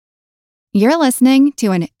You're listening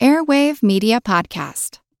to an Airwave Media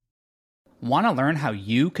Podcast. Want to learn how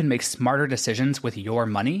you can make smarter decisions with your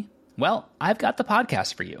money? Well, I've got the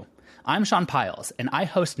podcast for you. I'm Sean Piles, and I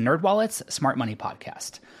host NerdWallet's Smart Money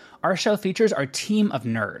Podcast. Our show features our team of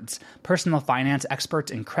nerds, personal finance experts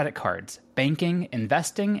in credit cards, banking,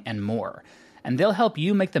 investing, and more. And they'll help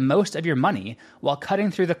you make the most of your money while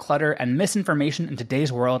cutting through the clutter and misinformation in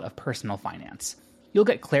today's world of personal finance. You'll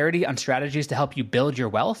get clarity on strategies to help you build your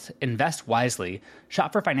wealth, invest wisely,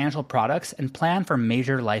 shop for financial products, and plan for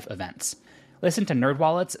major life events. Listen to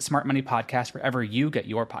NerdWallet's Smart Money Podcast wherever you get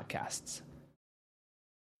your podcasts.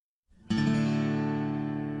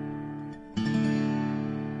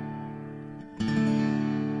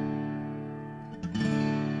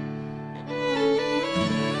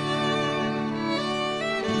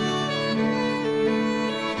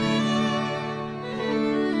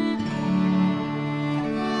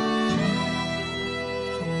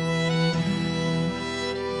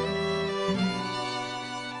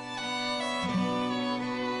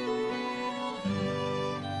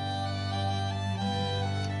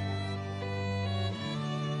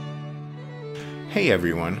 Hey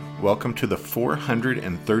everyone, welcome to the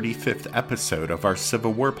 435th episode of our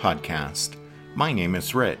Civil War podcast. My name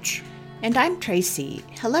is Rich. And I'm Tracy.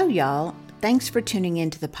 Hello y'all. Thanks for tuning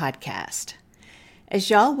into the podcast.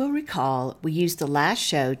 As y'all will recall, we used the last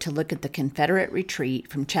show to look at the Confederate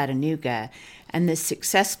retreat from Chattanooga and the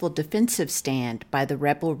successful defensive stand by the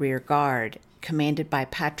rebel rear guard, commanded by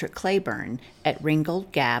Patrick Cleburne at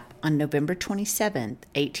Ringgold Gap on November 27,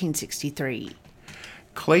 1863.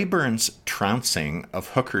 Cleburne's trouncing of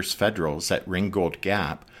Hooker's Federals at Ringgold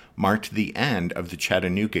Gap marked the end of the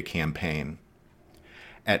Chattanooga campaign.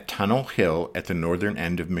 At Tunnel Hill at the northern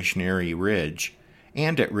end of Missionary Ridge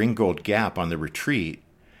and at Ringgold Gap on the retreat,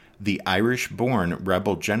 the Irish-born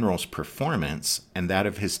rebel general's performance and that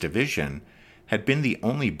of his division had been the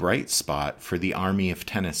only bright spot for the Army of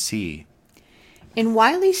Tennessee. In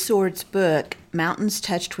Wiley Sword's book, Mountains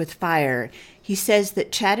Touched with Fire, he says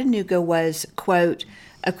that Chattanooga was, quote,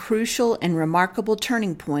 a crucial and remarkable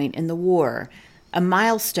turning point in the war, a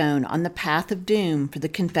milestone on the path of doom for the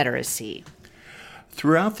Confederacy.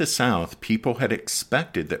 Throughout the South, people had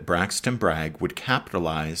expected that Braxton Bragg would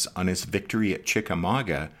capitalize on his victory at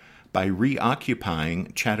Chickamauga by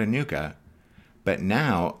reoccupying Chattanooga, but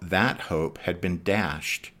now that hope had been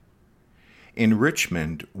dashed. In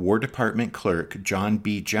Richmond, War Department clerk John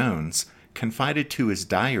B. Jones confided to his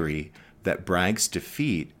diary that Bragg's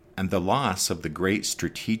defeat and the loss of the great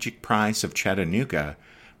strategic prize of Chattanooga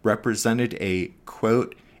represented a,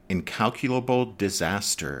 quote, incalculable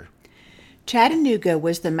disaster. Chattanooga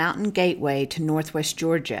was the mountain gateway to northwest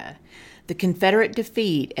Georgia. The Confederate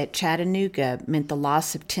defeat at Chattanooga meant the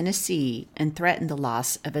loss of Tennessee and threatened the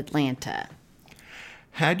loss of Atlanta.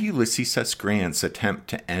 Had Ulysses S. Grant's attempt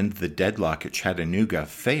to end the deadlock at Chattanooga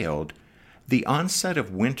failed, the onset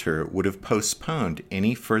of winter would have postponed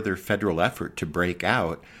any further federal effort to break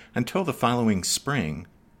out until the following spring.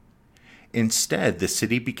 Instead, the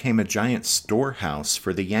city became a giant storehouse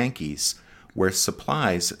for the Yankees, where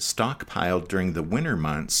supplies stockpiled during the winter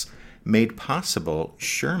months made possible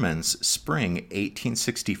Sherman's spring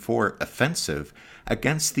 1864 offensive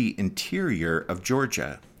against the interior of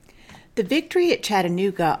Georgia. The victory at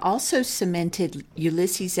Chattanooga also cemented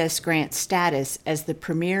Ulysses S. Grant's status as the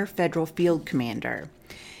premier federal field commander.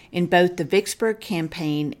 In both the Vicksburg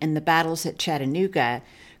campaign and the battles at Chattanooga,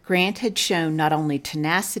 Grant had shown not only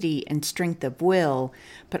tenacity and strength of will,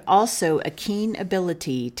 but also a keen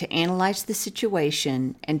ability to analyze the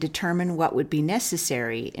situation and determine what would be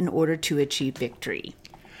necessary in order to achieve victory.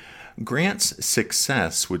 Grant's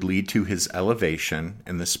success would lead to his elevation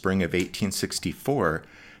in the spring of 1864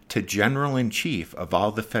 to General-in-Chief of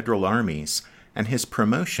all the federal armies and his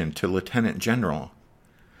promotion to Lieutenant General.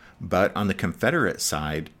 But on the Confederate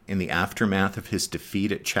side, in the aftermath of his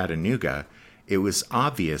defeat at Chattanooga, it was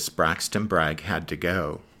obvious Braxton Bragg had to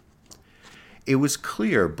go. It was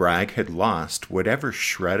clear Bragg had lost whatever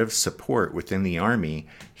shred of support within the Army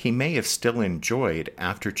he may have still enjoyed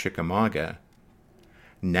after Chickamauga.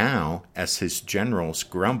 Now, as his generals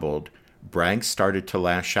grumbled, Bragg started to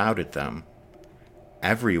lash out at them.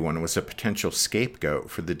 Everyone was a potential scapegoat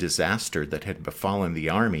for the disaster that had befallen the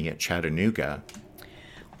Army at Chattanooga.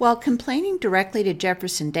 While complaining directly to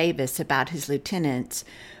Jefferson Davis about his lieutenants,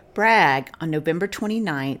 Bragg, on November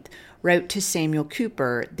 29th, wrote to Samuel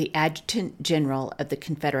Cooper, the Adjutant General of the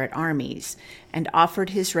Confederate Armies, and offered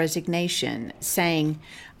his resignation, saying,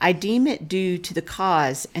 I deem it due to the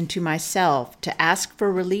cause and to myself to ask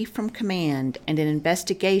for relief from command and an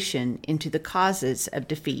investigation into the causes of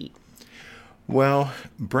defeat. Well,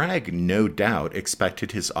 Bragg no doubt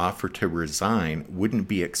expected his offer to resign wouldn't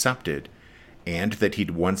be accepted, and that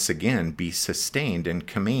he'd once again be sustained in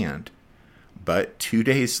command. But 2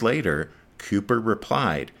 days later, Cooper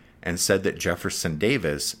replied and said that Jefferson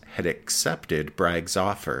Davis had accepted Bragg's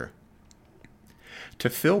offer. To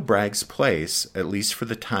fill Bragg's place, at least for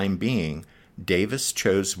the time being, Davis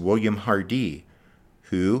chose William Hardee,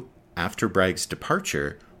 who, after Bragg's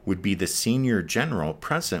departure, would be the senior general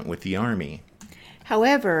present with the Army.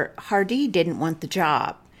 However, Hardee didn't want the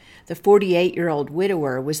job. The 48-year-old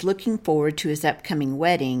widower was looking forward to his upcoming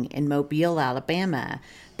wedding in Mobile, Alabama,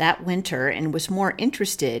 that winter and was more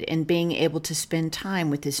interested in being able to spend time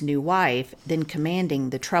with his new wife than commanding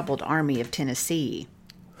the troubled Army of Tennessee.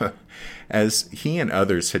 As he and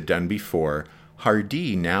others had done before,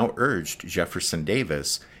 Hardee now urged Jefferson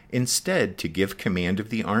Davis instead to give command of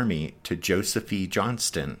the Army to Joseph E.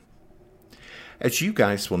 Johnston. As you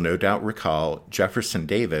guys will no doubt recall, Jefferson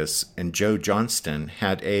Davis and Joe Johnston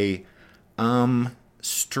had a,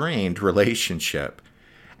 strained relationship,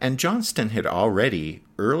 and Johnston had already,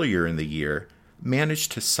 earlier in the year,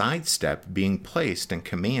 managed to sidestep being placed in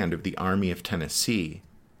command of the Army of Tennessee.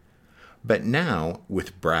 But now,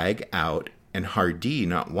 with Bragg out and Hardee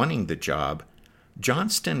not wanting the job,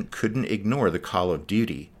 Johnston couldn't ignore the call of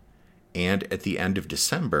duty, and at the end of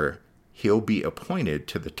December, he'll be appointed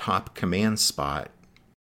to the top command spot.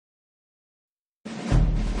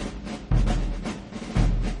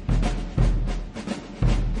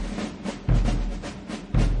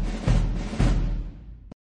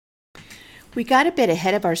 We got a bit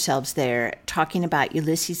ahead of ourselves there, talking about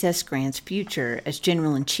Ulysses S. Grant's future as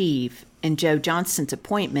General-in-Chief and Joe Johnston's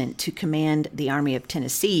appointment to command the Army of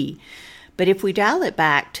Tennessee. But if we dial it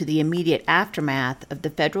back to the immediate aftermath of the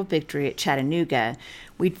federal victory at Chattanooga,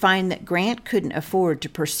 we'd find that Grant couldn't afford to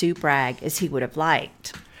pursue Bragg as he would have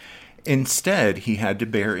liked. Instead, he had to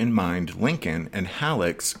bear in mind Lincoln and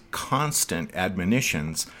Halleck's constant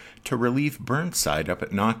admonitions to relieve Burnside up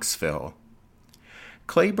at Knoxville.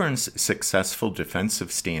 Cleburne's successful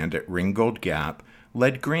defensive stand at Ringgold Gap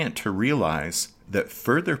led Grant to realize that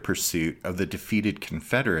further pursuit of the defeated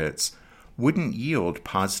Confederates wouldn't yield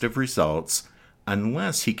positive results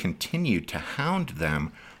unless he continued to hound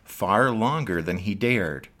them far longer than he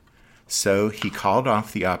dared. So he called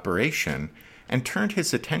off the operation and turned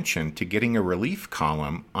his attention to getting a relief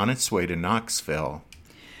column on its way to Knoxville.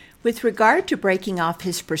 With regard to breaking off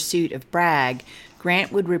his pursuit of Bragg,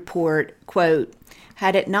 Grant would report, quote,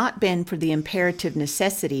 "Had it not been for the imperative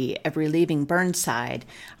necessity of relieving Burnside,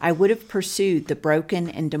 I would have pursued the broken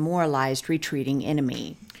and demoralized retreating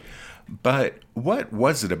enemy." But what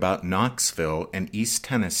was it about Knoxville and East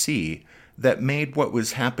Tennessee that made what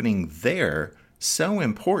was happening there so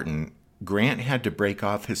important Grant had to break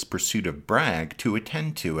off his pursuit of Bragg to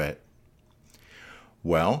attend to it?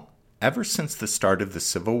 Well, ever since the start of the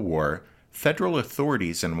Civil War, federal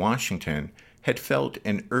authorities in Washington had felt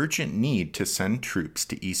an urgent need to send troops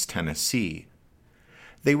to East Tennessee.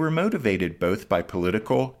 They were motivated both by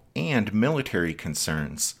political and military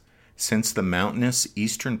concerns, since the mountainous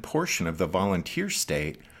eastern portion of the volunteer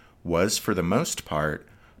state was, for the most part,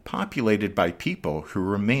 populated by people who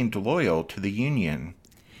remained loyal to the Union.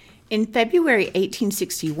 In February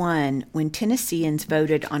 1861, when Tennesseans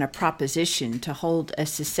voted on a proposition to hold a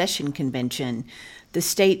secession convention, the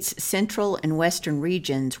state's central and western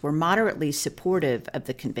regions were moderately supportive of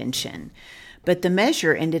the convention, but the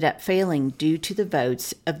measure ended up failing due to the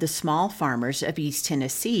votes of the small farmers of East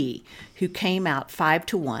Tennessee, who came out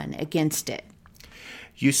 5-1 against it.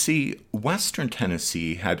 You see, western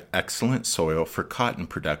Tennessee had excellent soil for cotton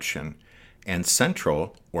production, and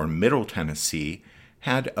central or middle Tennessee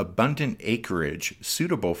had abundant acreage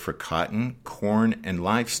suitable for cotton, corn, and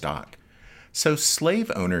livestock. So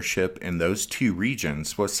slave ownership in those two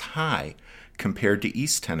regions was high compared to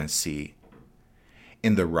East Tennessee.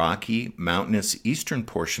 In the rocky, mountainous eastern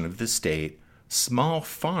portion of the state, small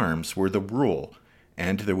farms were the rule,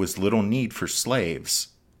 and there was little need for slaves.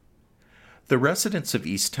 The residents of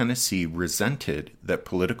East Tennessee resented that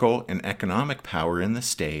political and economic power in the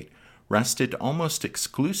state rested almost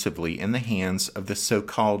exclusively in the hands of the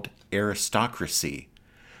so-called aristocracy,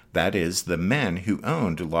 that is, the men who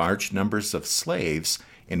owned large numbers of slaves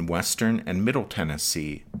in western and middle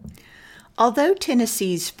Tennessee. Although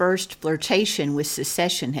Tennessee's first flirtation with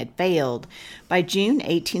secession had failed, by June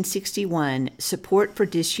 1861, support for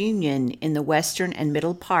disunion in the western and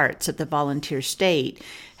middle parts of the volunteer state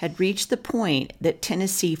had reached the point that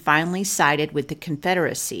Tennessee finally sided with the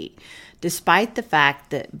Confederacy, despite the fact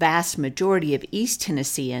that the vast majority of East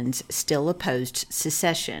Tennesseans still opposed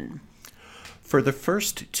secession. For the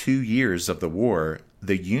first 2 years of the war,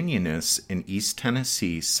 the Unionists in East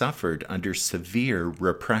Tennessee suffered under severe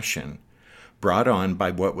repression, brought on by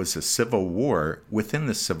what was a civil war within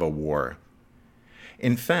the Civil War.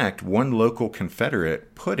 In fact, one local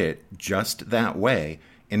Confederate put it just that way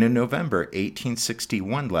in a November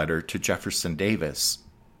 1861 letter to Jefferson Davis.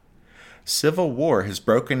 "Civil war has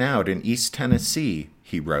broken out in East Tennessee,"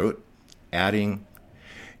 he wrote, adding,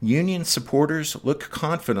 "Union supporters look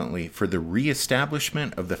confidently for the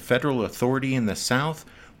reestablishment of the federal authority in the South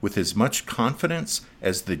with as much confidence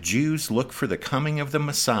as the Jews look for the coming of the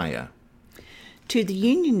Messiah." To the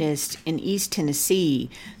Unionists in East Tennessee,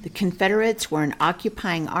 the Confederates were an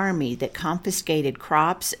occupying army that confiscated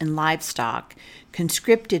crops and livestock,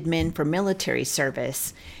 conscripted men for military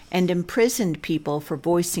service, and imprisoned people for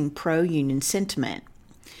voicing pro-Union sentiment.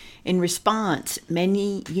 In response,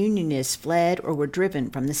 many Unionists fled or were driven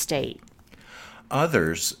from the state.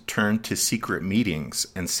 Others turned to secret meetings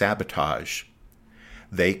and sabotage.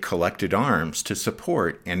 They collected arms to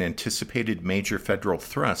support an anticipated major federal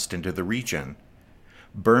thrust into the region,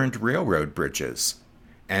 burned railroad bridges,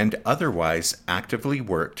 and otherwise actively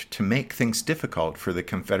worked to make things difficult for the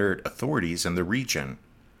Confederate authorities in the region,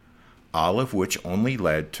 all of which only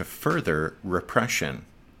led to further repression.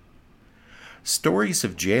 Stories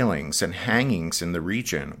of jailings and hangings in the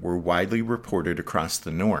region were widely reported across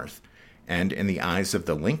the North, and in the eyes of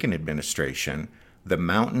the Lincoln administration, the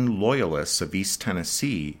mountain loyalists of East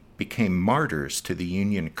Tennessee became martyrs to the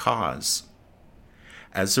Union cause.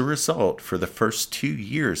 As a result, for the first 2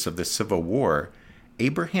 years of the Civil War,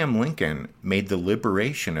 Abraham Lincoln made the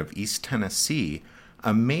liberation of East Tennessee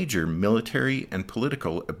a major military and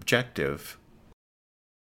political objective.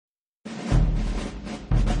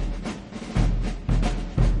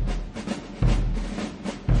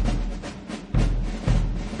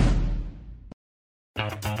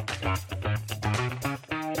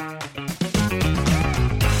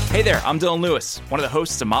 Hey there, I'm Dylan Lewis, one of the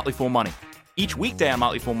hosts of Motley Fool Money. Each weekday on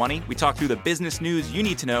Motley Fool Money, we talk through the business news you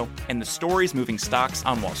need to know and the stories moving stocks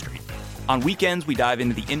on Wall Street. On weekends, we dive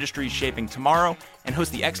into the industries shaping tomorrow and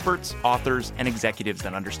host the experts, authors, and executives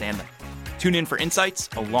that understand them. Tune in for insights,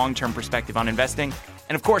 a long-term perspective on investing,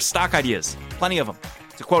 and of course, stock ideas. Plenty of them.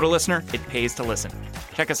 To quote a listener, it pays to listen.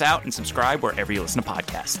 Check us out and subscribe wherever you listen to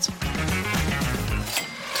podcasts.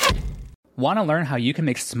 Want to learn how you can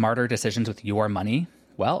make smarter decisions with your money?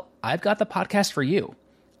 Well, I've got the podcast for you.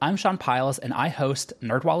 I'm Sean Piles, and I host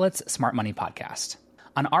NerdWallet's Smart Money Podcast.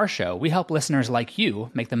 On our show, we help listeners like you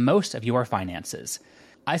make the most of your finances.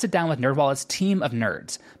 I sit down with NerdWallet's team of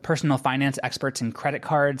nerds, personal finance experts in credit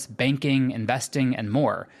cards, banking, investing, and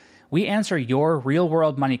more. We answer your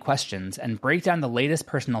real-world money questions and break down the latest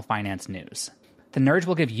personal finance news. The nerds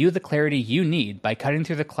will give you the clarity you need by cutting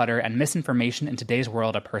through the clutter and misinformation in today's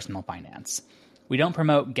world of personal finance. We don't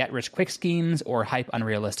promote get-rich-quick schemes or hype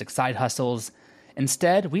unrealistic side hustles.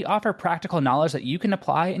 Instead, we offer practical knowledge that you can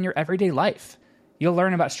apply in your everyday life. You'll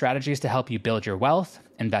learn about strategies to help you build your wealth,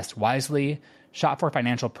 invest wisely, shop for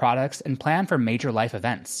financial products, and plan for major life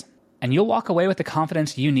events. And you'll walk away with the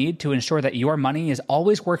confidence you need to ensure that your money is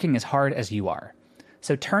always working as hard as you are.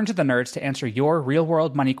 So turn to the nerds to answer your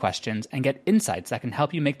real-world money questions and get insights that can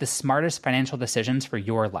help you make the smartest financial decisions for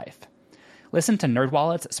your life. Listen to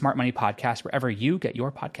NerdWallet's Smart Money Podcast wherever you get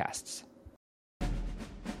your podcasts.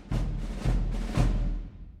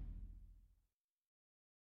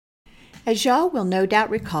 As y'all will no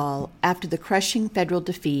doubt recall, after the crushing federal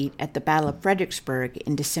defeat at the Battle of Fredericksburg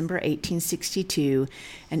in December 1862,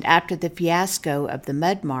 and after the fiasco of the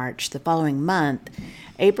Mud March the following month,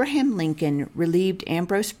 Abraham Lincoln relieved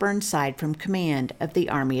Ambrose Burnside from command of the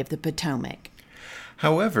Army of the Potomac.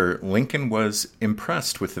 However, Lincoln was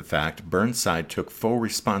impressed with the fact Burnside took full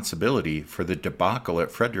responsibility for the debacle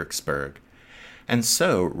at Fredericksburg, and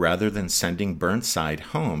so, rather than sending Burnside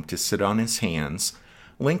home to sit on his hands,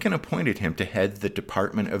 Lincoln appointed him to head the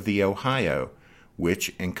Department of the Ohio,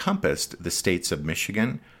 which encompassed the states of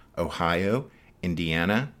Michigan, Ohio,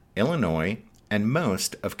 Indiana, Illinois, and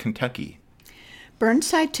most of Kentucky.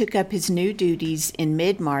 Burnside took up his new duties in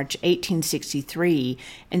mid-March 1863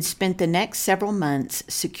 and spent the next several months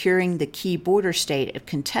securing the key border state of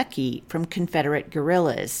Kentucky from Confederate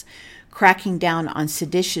guerrillas, cracking down on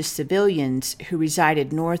seditious civilians who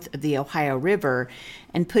resided north of the Ohio River,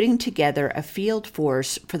 and putting together a field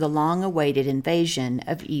force for the long-awaited invasion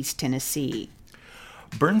of East Tennessee.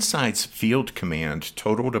 Burnside's field command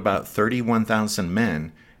totaled about 31,000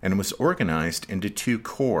 men and was organized into 2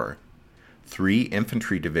 corps, 3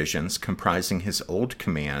 infantry divisions comprising his old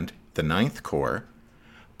command, the 9th Corps,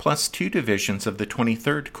 plus 2 divisions of the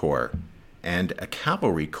 23rd Corps, and a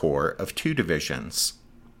cavalry corps of 2 divisions.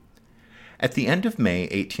 At the end of May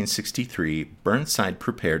 1863, Burnside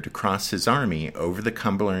prepared to cross his army over the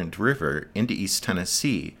Cumberland River into East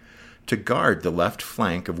Tennessee to guard the left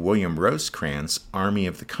flank of William Rosecrans' Army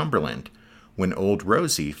of the Cumberland, when Old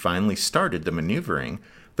Rosie finally started the maneuvering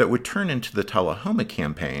that would turn into the Tullahoma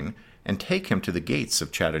campaign and take him to the gates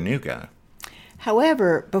of Chattanooga.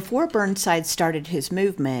 However, before Burnside started his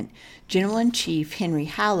movement, General-in-Chief Henry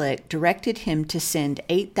Halleck directed him to send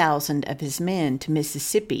 8,000 of his men to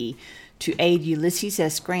Mississippi to aid Ulysses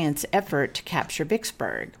S. Grant's effort to capture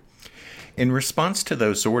Vicksburg. In response to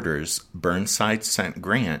those orders, Burnside sent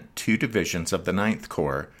Grant 2 divisions of the Ninth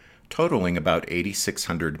Corps, totaling about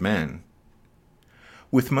 8,600 men.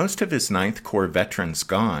 With most of his Ninth Corps veterans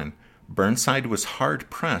gone, Burnside was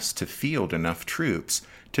hard-pressed to field enough troops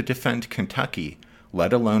to defend Kentucky,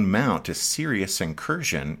 let alone mount a serious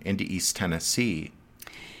incursion into East Tennessee.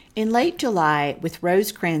 In late July, with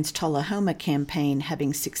Rosecrans' Tullahoma campaign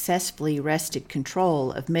having successfully wrested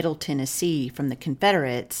control of Middle Tennessee from the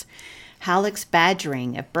Confederates, Halleck's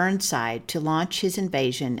badgering of Burnside to launch his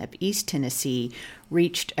invasion of East Tennessee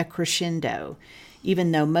reached a crescendo,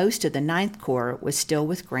 even though most of the Ninth Corps was still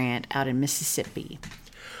with Grant out in Mississippi.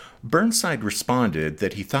 Burnside responded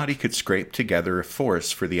that he thought he could scrape together a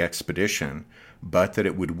force for the expedition, but that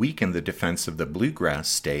it would weaken the defense of the Bluegrass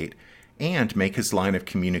State and make his line of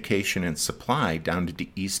communication and supply down to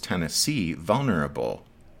East Tennessee vulnerable.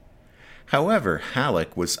 However,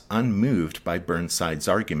 Halleck was unmoved by Burnside's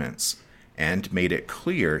arguments and made it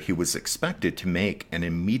clear he was expected to make an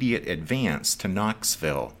immediate advance to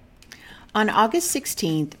Knoxville. On August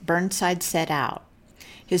 16th, Burnside set out.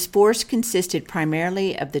 His force consisted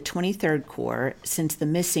primarily of the 23rd Corps, since the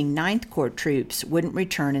missing 9th Corps troops wouldn't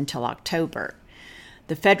return until October.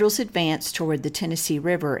 The Federals advanced toward the Tennessee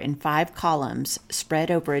River in 5 columns, spread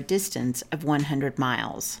over a distance of 100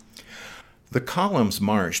 miles. The columns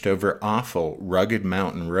marched over awful, rugged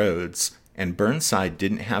mountain roads, and Burnside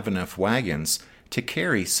didn't have enough wagons to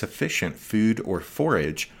carry sufficient food or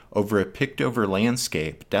forage over a picked-over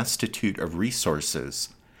landscape destitute of resources.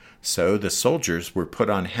 So the soldiers were put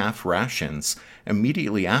on half rations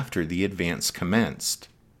immediately after the advance commenced.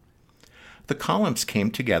 The columns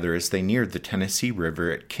came together as they neared the Tennessee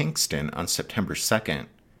River at Kingston on September 2nd.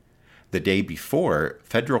 The day before,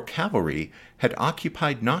 Federal cavalry had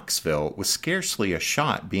occupied Knoxville with scarcely a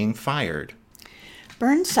shot being fired.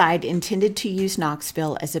 Burnside intended to use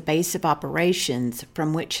Knoxville as a base of operations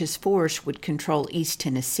from which his force would control East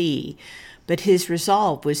Tennessee, but his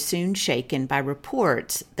resolve was soon shaken by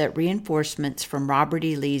reports that reinforcements from Robert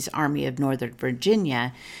E. Lee's Army of Northern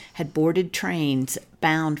Virginia had boarded trains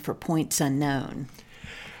bound for points unknown.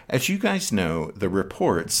 As you guys know, the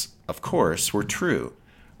reports, of course, were true,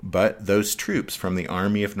 but those troops from the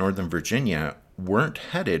Army of Northern Virginia weren't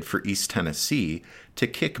headed for East Tennessee to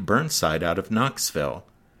kick Burnside out of Knoxville.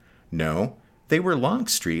 No, they were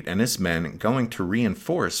Longstreet and his men going to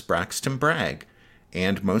reinforce Braxton Bragg,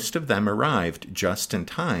 and most of them arrived just in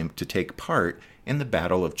time to take part in the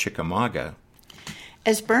Battle of Chickamauga.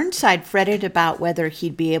 As Burnside fretted about whether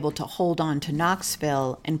he'd be able to hold on to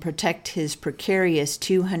Knoxville and protect his precarious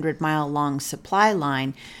 200-mile-long supply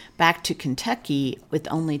line back to Kentucky with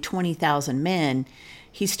only 20,000 men,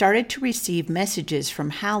 he started to receive messages from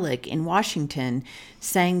Halleck in Washington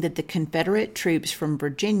saying that the Confederate troops from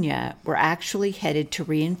Virginia were actually headed to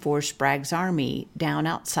reinforce Bragg's army down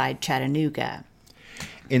outside Chattanooga.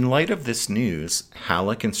 In light of this news,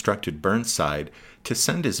 Halleck instructed Burnside to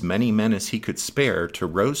send as many men as he could spare to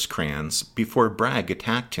Rosecrans before Bragg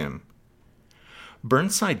attacked him.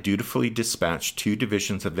 Burnside dutifully dispatched 2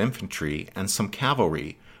 divisions of infantry and some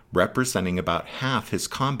cavalry, representing about half his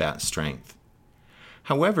combat strength.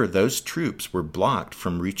 However, those troops were blocked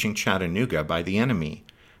from reaching Chattanooga by the enemy,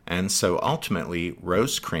 and so ultimately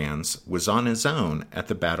Rosecrans was on his own at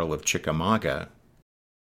the Battle of Chickamauga.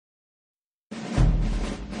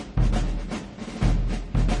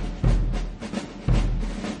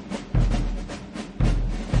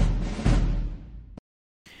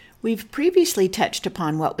 We've previously touched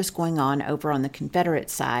upon what was going on over on the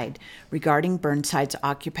Confederate side regarding Burnside's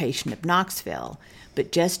occupation of Knoxville,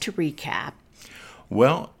 but just to recap.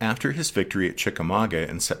 Well, after his victory at Chickamauga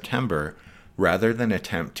in September, rather than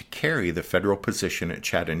attempt to carry the Federal position at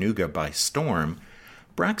Chattanooga by storm,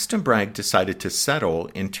 Braxton Bragg decided to settle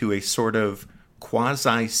into a sort of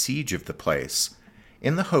quasi-siege of the place,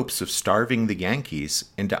 in the hopes of starving the Yankees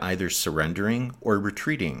into either surrendering or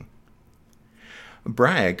retreating.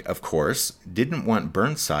 Bragg, of course, didn't want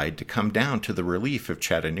Burnside to come down to the relief of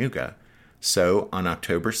Chattanooga, so on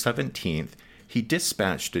October 17th, he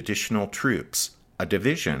dispatched additional troops, a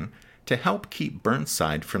division, to help keep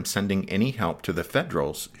Burnside from sending any help to the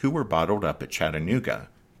Federals who were bottled up at Chattanooga.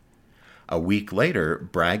 A week later,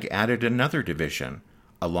 Bragg added another division,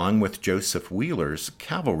 along with Joseph Wheeler's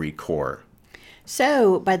cavalry corps.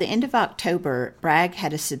 So, by the end of October, Bragg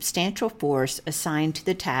had a substantial force assigned to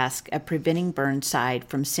the task of preventing Burnside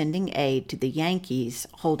from sending aid to the Yankees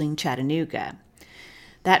holding Chattanooga.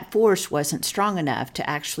 That force wasn't strong enough to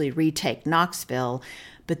actually retake Knoxville,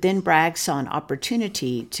 but then Bragg saw an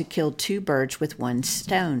opportunity to kill two birds with one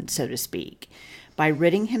stone, so to speak, by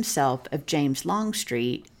ridding himself of James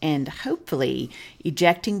Longstreet and, hopefully,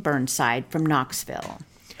 ejecting Burnside from Knoxville.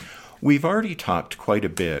 We've already talked quite a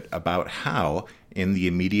bit about how, in the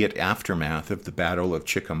immediate aftermath of the Battle of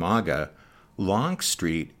Chickamauga,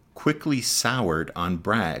 Longstreet quickly soured on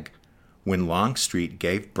Bragg when Longstreet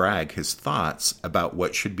gave Bragg his thoughts about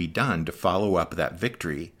what should be done to follow up that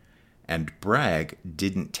victory, and Bragg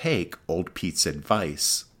didn't take Old Pete's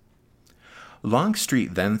advice.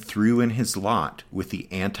 Longstreet then threw in his lot with the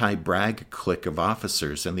anti-Bragg clique of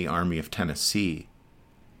officers in the Army of Tennessee.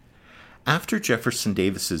 After Jefferson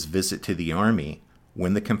Davis's visit to the Army,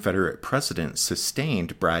 when the Confederate president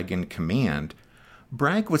sustained Bragg in command,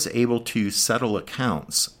 Bragg was able to settle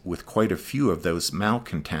accounts with quite a few of those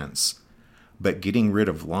malcontents. But getting rid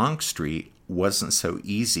of Longstreet wasn't so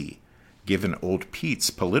easy, given Old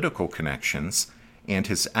Pete's political connections and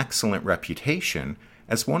his excellent reputation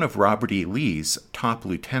as one of Robert E. Lee's top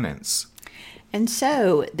lieutenants. And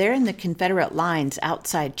so, there in the Confederate lines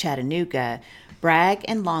outside Chattanooga, Bragg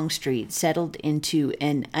and Longstreet settled into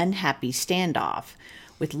an unhappy standoff,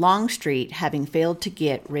 with Longstreet having failed to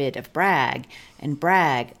get rid of Bragg, and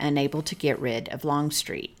Bragg unable to get rid of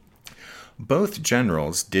Longstreet. Both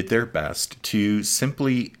generals did their best to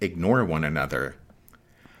simply ignore one another.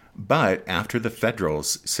 But after the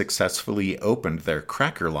Federals successfully opened their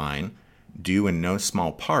Cracker Line, due in no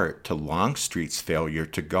small part to Longstreet's failure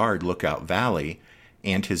to guard Lookout Valley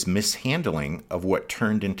and his mishandling of what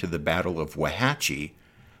turned into the Battle of Wauhatchie,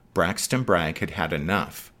 Braxton Bragg had had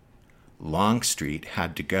enough. Longstreet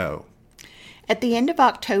had to go. At the end of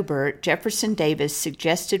October, Jefferson Davis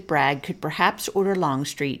suggested Bragg could perhaps order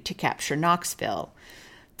Longstreet to capture Knoxville.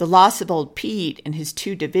 The loss of Old Pete and his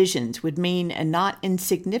two divisions would mean a not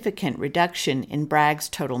insignificant reduction in Bragg's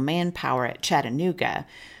total manpower at Chattanooga,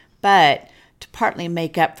 but to partly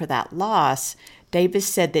make up for that loss, Davis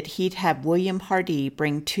said that he'd have William Hardee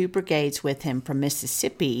bring 2 brigades with him from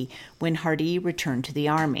Mississippi when Hardee returned to the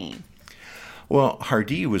Army. Well,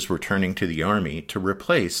 Hardee was returning to the Army to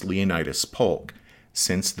replace Leonidas Polk,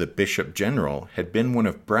 since the Bishop General had been one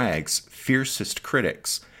of Bragg's fiercest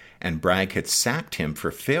critics, and Bragg had sacked him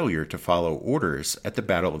for failure to follow orders at the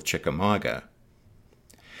Battle of Chickamauga.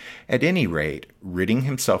 At any rate, ridding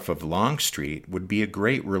himself of Longstreet would be a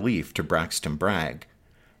great relief to Braxton Bragg,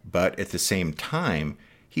 but at the same time,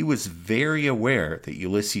 he was very aware that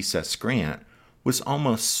Ulysses S. Grant was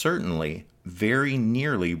almost certainly very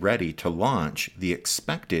nearly ready to launch the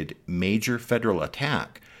expected major Federal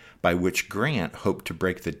attack by which Grant hoped to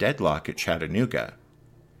break the deadlock at Chattanooga.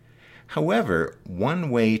 However, one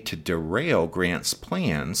way to derail Grant's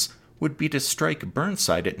plans would be to strike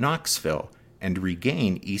Burnside at Knoxville and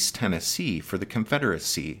regain East Tennessee for the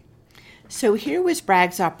Confederacy. So here was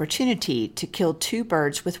Bragg's opportunity to kill 2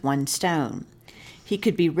 birds with one stone. He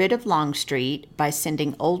could be rid of Longstreet by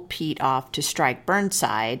sending Old Pete off to strike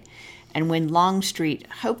Burnside, and when Longstreet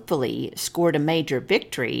hopefully scored a major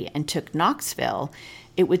victory and took Knoxville,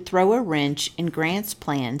 it would throw a wrench in Grant's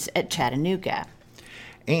plans at Chattanooga.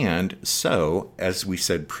 And so, as we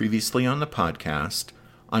said previously on the podcast,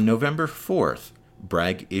 on November 4th,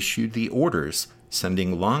 Bragg issued the orders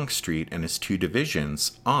sending Longstreet and his 2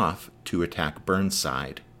 divisions off to attack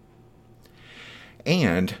Burnside.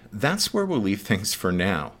 And that's where we'll leave things for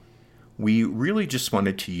now. We really just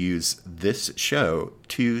wanted to use this show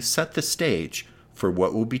to set the stage for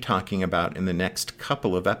what we'll be talking about in the next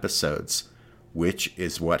couple of episodes, which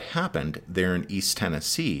is what happened there in East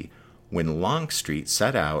Tennessee when Longstreet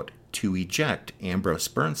set out to eject Ambrose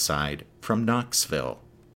Burnside from Knoxville.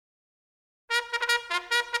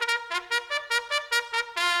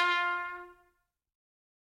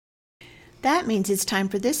 That means it's time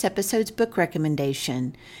for this episode's book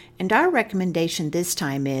recommendation. And our recommendation this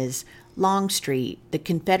time is Longstreet, the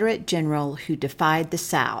Confederate General Who Defied the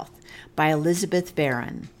South by Elizabeth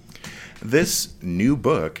Barron. This new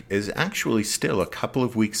book is actually still a couple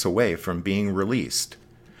of weeks away from being released.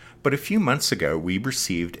 But a few months ago, we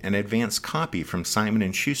received an advance copy from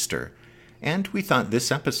Simon & Schuster, and we thought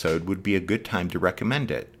this episode would be a good time to recommend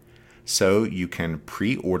it. So you can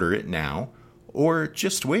pre-order it now, or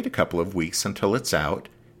just wait a couple of weeks until it's out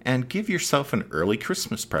and give yourself an early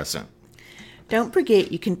Christmas present. Don't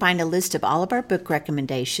forget you can find a list of all of our book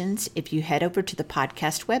recommendations if you head over to the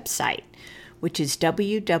podcast website, which is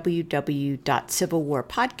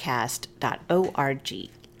www.civilwarpodcast.org.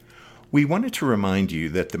 We wanted to remind you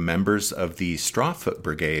that the members of the Strawfoot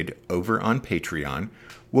Brigade over on Patreon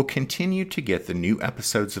will continue to get the new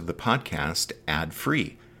episodes of the podcast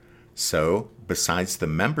ad-free. So, besides the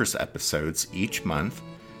members' episodes each month,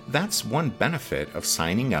 that's one benefit of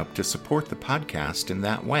signing up to support the podcast in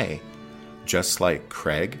that way, just like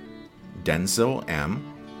Craig, Denzel M.,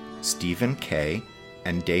 Stephen K.,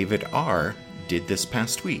 and David R. did this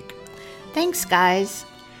past week. Thanks, guys.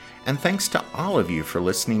 And thanks to all of you for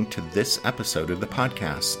listening to this episode of the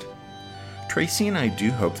podcast. Tracy and I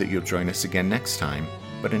do hope that you'll join us again next time,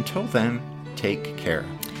 but until then, take care.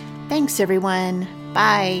 Thanks, everyone.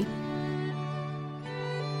 Bye.